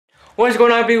What is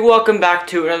going on, everybody? Welcome back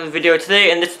to another video.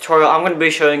 Today in this tutorial I'm going to be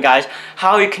showing guys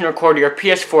how you can record your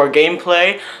PS4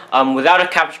 gameplay without a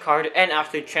capture card and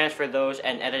actually transfer those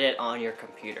and edit it on your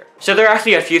computer. So there are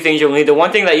actually a few things you'll need. The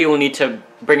one thing that you will need to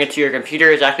bring it to your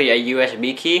computer is actually a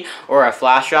USB key or a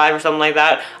flash drive or something like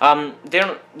that. They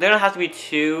don't have to be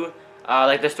too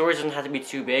like the storage doesn't have to be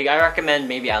too big. I recommend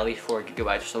maybe at least 4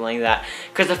 gigabytes or something like that,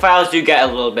 because the files do get a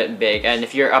little bit big, and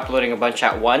if you're uploading a bunch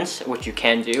at once, which you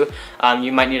can do,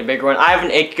 you might need a bigger one. I have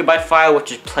an 8 gigabyte file,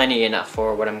 which is plenty enough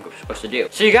for what I'm supposed to do.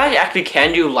 So you guys actually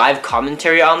can do live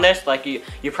commentary on this. Like you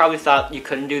probably thought you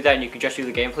couldn't do that and you could just do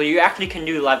the gameplay. You actually can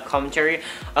do live commentary.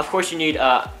 Of course, you need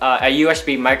a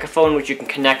USB microphone, which you can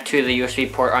connect to the USB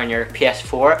port on your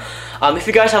PS4. If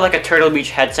you guys have like a Turtle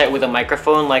Beach headset with a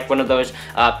microphone, like one of those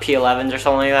P11s or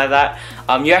something like that,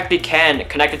 you actually can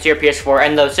connect it to your PS4,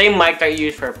 and the same mic that you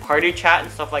use for party chat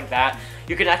and stuff like that,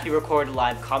 you can actually record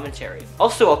live commentary.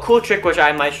 Also, a cool trick which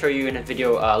I might show you in a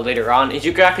video later on is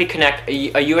you can actually connect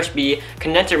a USB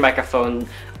condenser microphone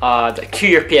to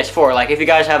your PS4. Like if you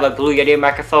guys have a Blue Yeti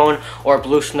microphone or a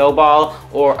Blue Snowball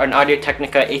or an Audio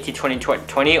Technica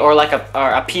AT2020 or like a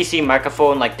PC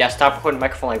microphone, like desktop recording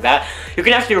microphone like that, you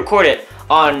can actually record it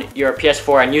on your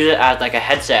PS4 and use it as like a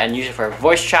headset and use it for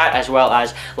voice chat as well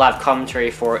as live commentary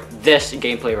for this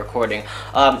gameplay recording.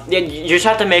 You just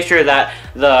have to make sure that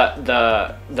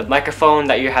the microphone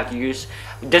that you have to use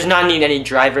does not need any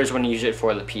drivers when you use it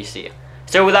for the PC.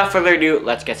 So without further ado,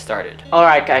 let's get started.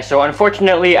 Alright guys, so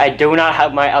unfortunately I do not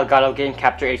have my Elgato Game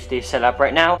Capture HD set up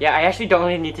right now. Yeah, I actually don't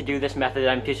really need to do this method that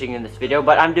I'm teaching in this video,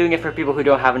 but I'm doing it for people who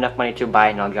don't have enough money to buy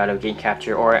an Elgato Game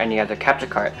Capture or any other capture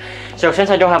card. So since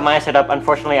I don't have mine set up,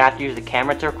 unfortunately I have to use the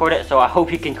camera to record it, so I hope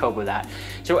you can cope with that.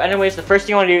 So anyways, the first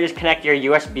thing you want to do is connect your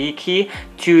USB key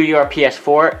to your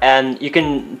PS4, and you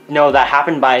can know that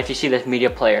happened by if you see this media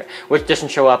player, which doesn't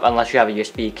show up unless you have a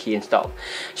USB key installed.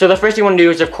 So the first thing you want to do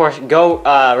is, of course, go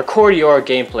record your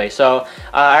gameplay. So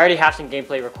I already have some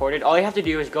gameplay recorded. All you have to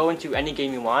do is go into any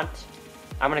game you want.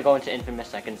 I'm going to go into Infamous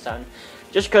Second Son,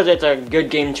 just because it's a good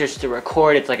game just to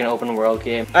record. It's like an open world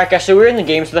game. Alright guys, so we're in the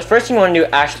game. So the first thing you want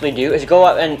to actually do is go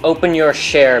up and open your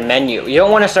share menu. You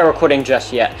don't want to start recording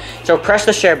just yet. So press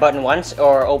the share button once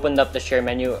or open up the share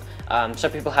menu.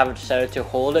 Some people have decided to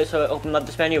hold it so it opens up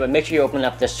this menu, but make sure you open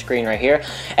up this screen right here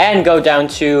and go down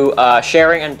to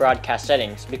sharing and broadcast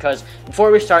settings, because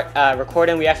before we start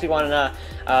recording, we actually want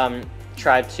to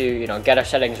try to get our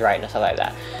settings right and stuff like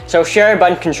that. So share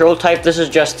button control type, this is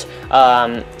just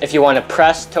if you want to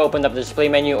press to open up the display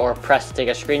menu or press to take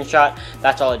a screenshot,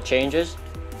 that's all it changes.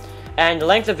 And the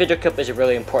length of video clip is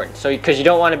really important, so because you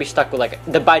don't want to be stuck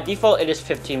with by default it is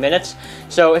 15 minutes.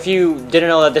 So if you didn't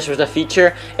know that this was a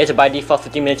feature, it's by default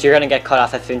 15 minutes. You're gonna get cut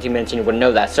off at 15 minutes and you wouldn't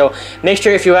know that. So make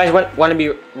sure if you guys want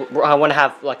to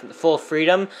have like full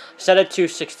freedom, set it to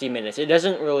 60 minutes. It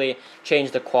doesn't really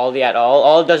change the quality at all.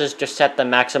 All it does is just set the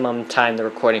maximum time the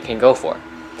recording can go for.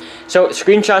 So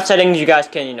screenshot settings, you guys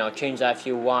can change that if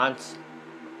you want.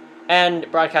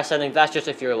 And broadcast settings, that's just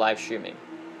if you're live streaming,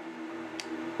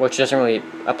 which doesn't really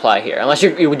apply here, unless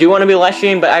you do want to be live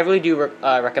streaming, but I really do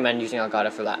recommend using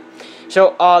Elgato for that.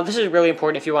 So this is really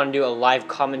important if you want to do a live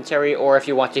commentary or if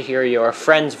you want to hear your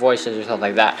friends' voices or something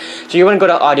like that. So you want to go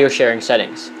to audio sharing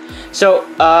settings. So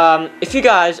if you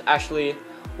guys actually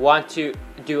want to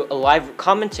do a live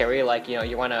commentary, like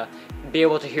you want to be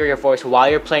able to hear your voice while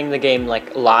you're playing the game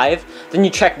like live, then you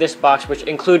check this box, which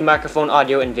include microphone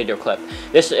audio and video clip.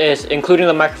 This is including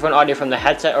the microphone audio from the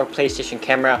headset or PlayStation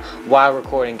camera while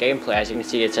recording gameplay. As you can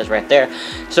see, it says right there.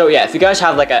 So yeah, if you guys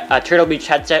have like a Turtle Beach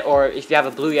headset, or if you have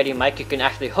a Blue Yeti mic, you can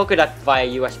actually hook it up via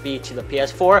USB to the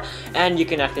PS4 and you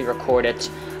can actually record it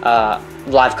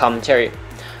live commentary.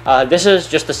 This is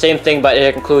just the same thing, but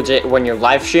it includes it when you're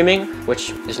live streaming, which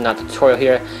is not the tutorial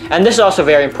here. And this is also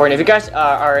very important if you guys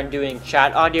are doing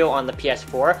chat audio on the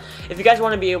PS4. If you guys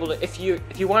want to be able to, if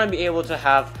you want to be able to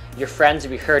have your friends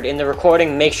be heard in the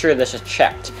recording, make sure this is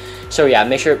checked. So yeah,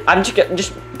 make sure, I'm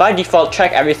just by default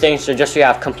check everything, so just so you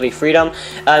have complete freedom.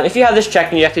 If you have this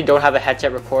checked and you actually don't have a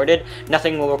headset recorded,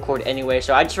 nothing will record anyway.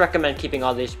 So I just recommend keeping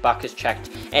all these boxes checked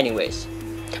anyways.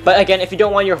 But again, if you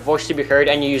don't want your voice to be heard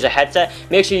and you use a headset,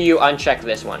 make sure you uncheck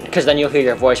this one, because then you'll hear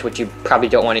your voice, which you probably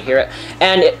don't want to hear it.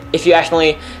 And if you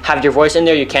actually have your voice in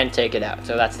there, you can't take it out,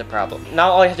 so that's the problem.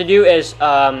 Now all you have to do is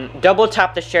double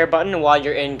tap the share button while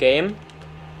you're in game.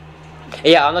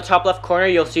 Yeah, on the top left corner,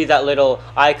 you'll see that little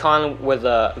icon with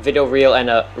a video reel and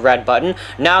a red button.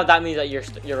 Now that means that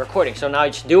you're recording, so now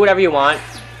you just do whatever you want.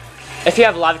 If you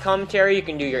have live commentary, you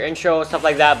can do your intro and stuff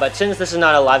like that, but since this is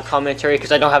not a live commentary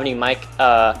because I don't have any mic,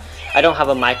 I don't have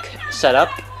a mic set up,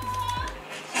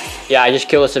 Yeah, I just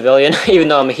killed a civilian, even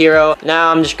though I'm a hero.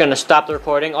 Now I'm just gonna stop the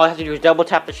recording. All I have to do is double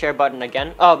tap the share button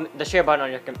again. Oh, the share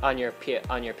button on your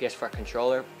PS4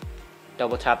 controller.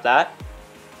 Double tap that.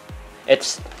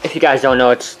 It's, if you guys don't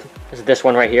know, it's this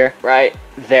one right here, right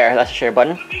there. That's the share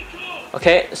button.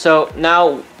 Okay, so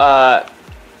now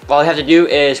all you have to do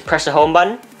is press the home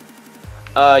button.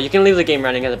 You can leave the game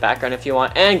running in the background if you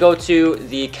want, and go to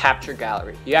the capture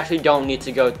gallery. You actually don't need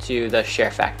to go to the share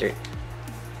factory.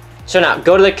 So now,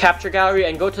 go to the capture gallery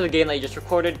and go to the game that you just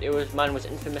recorded. Mine was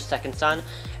Infamous Second Son.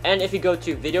 And if you go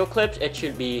to video clips, it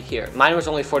should be here. Mine was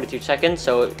only 42 seconds,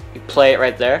 so you play it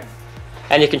right there.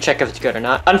 And you can check if it's good or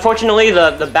not. Unfortunately,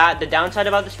 the downside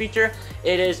about this feature,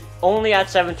 it is only at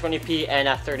 720p and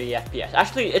at 30 FPS.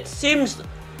 Actually,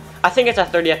 I think it's at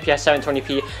 30 FPS,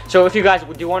 720p. So if you guys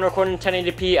do want to record in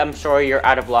 1080p, I'm sorry, you're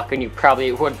out of luck, and you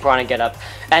probably would want to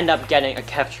end up getting a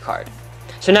capture card.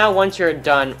 So now once you're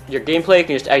done your gameplay, you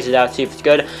can just exit out, see if it's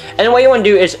good. And then what you want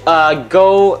to do is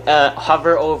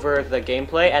hover over the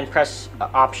gameplay and press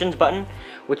options button,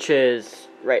 which is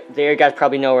right there. You guys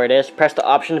probably know where it is. Press the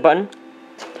options button.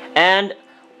 And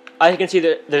as you can see,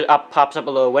 pops up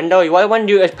a little window. What you want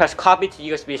to do is press copy to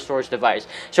USB storage device.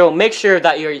 So make sure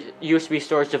that your USB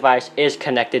storage device is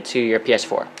connected to your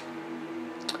PS4.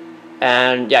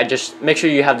 And yeah, just make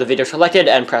sure you have the video selected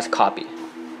and press copy.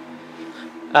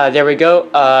 There we go.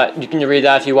 You can read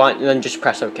that if you want, and then just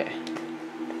press OK.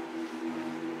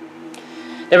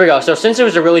 There we go. So since it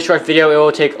was a really short video, it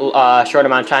will take a short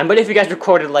amount of time. But if you guys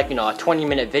recorded like, a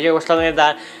 20-minute video or something like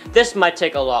that, this might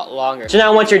take a lot longer. So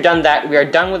now once you're done that, we are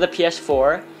done with the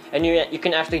PS4, and you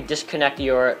can actually disconnect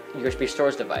your USB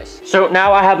storage device. So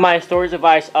now I have my storage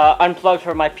device unplugged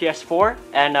from my PS4,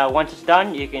 and once it's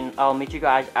done, I'll meet you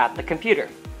guys at the computer.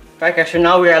 Alright guys, so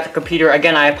now we're at the computer.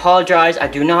 Again, I apologize,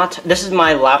 this is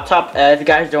my laptop. If you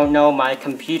guys don't know, my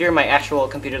computer, my actual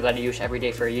computer that I use every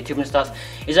day for YouTube and stuff,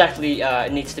 is actually,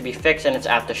 needs to be fixed, and it's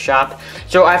at the shop.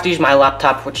 So I have to use my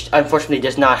laptop, which unfortunately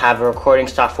does not have a recording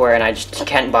software, and I just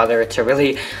can't bother to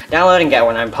really download and get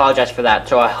one. I apologize for that,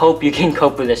 so I hope you can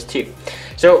cope with this too.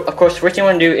 So, of course, first thing you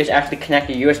want to do is actually connect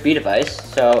your USB device.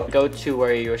 So, go to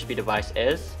where your USB device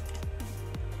is.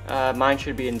 Mine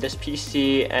should be in this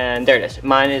PC, and there it is.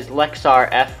 Mine is Lexar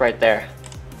F right there.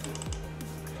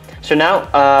 So now,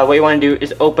 what you want to do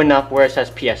is open up where it says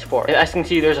PS4. As you can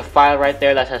see, there's a file right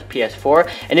there that says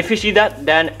PS4, and if you see that,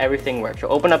 then everything works. So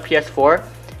open up PS4,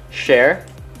 share,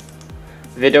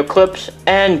 video clips,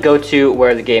 and go to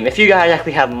where the game. If you guys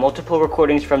actually have multiple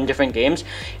recordings from different games,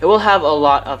 it will have a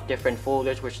lot of different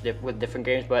folders with different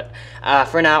games, but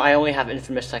for now I only have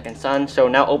Infamous Second Son. So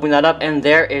now open that up, and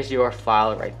there is your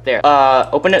file right there.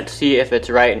 Open it to see if it's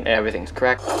right and everything's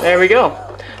correct. There we go.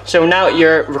 So now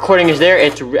your recording is there.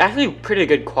 It's actually pretty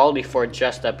good quality for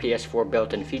just a PS4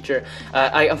 built-in feature.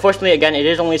 Unfortunately, again, it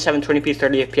is only 720p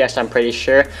 30 FPS, I'm pretty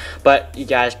sure, but you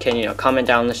guys can comment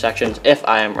down in the sections if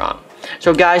I am wrong.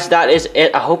 So guys, that is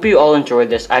it. I hope you all enjoyed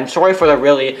this. I'm sorry for the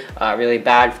really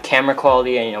bad camera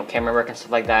quality and camera work and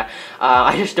stuff like that.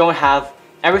 I just don't have,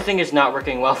 everything is not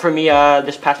working well for me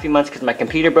this past few months because my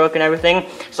computer broke and everything,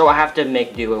 so I have to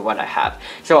make do with what I have.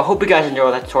 So I hope you guys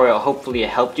enjoyed that tutorial. Hopefully it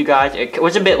helped you guys. It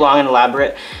was a bit long and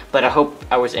elaborate, but I hope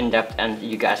I was in-depth and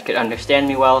you guys could understand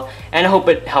me well, and I hope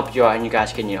it helped you out and you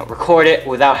guys can record it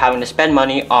without having to spend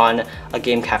money on a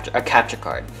capture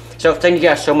card. So thank you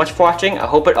guys so much for watching. I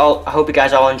hope you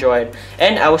guys all enjoyed,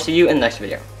 and I will see you in the next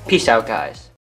video. Peace out, guys.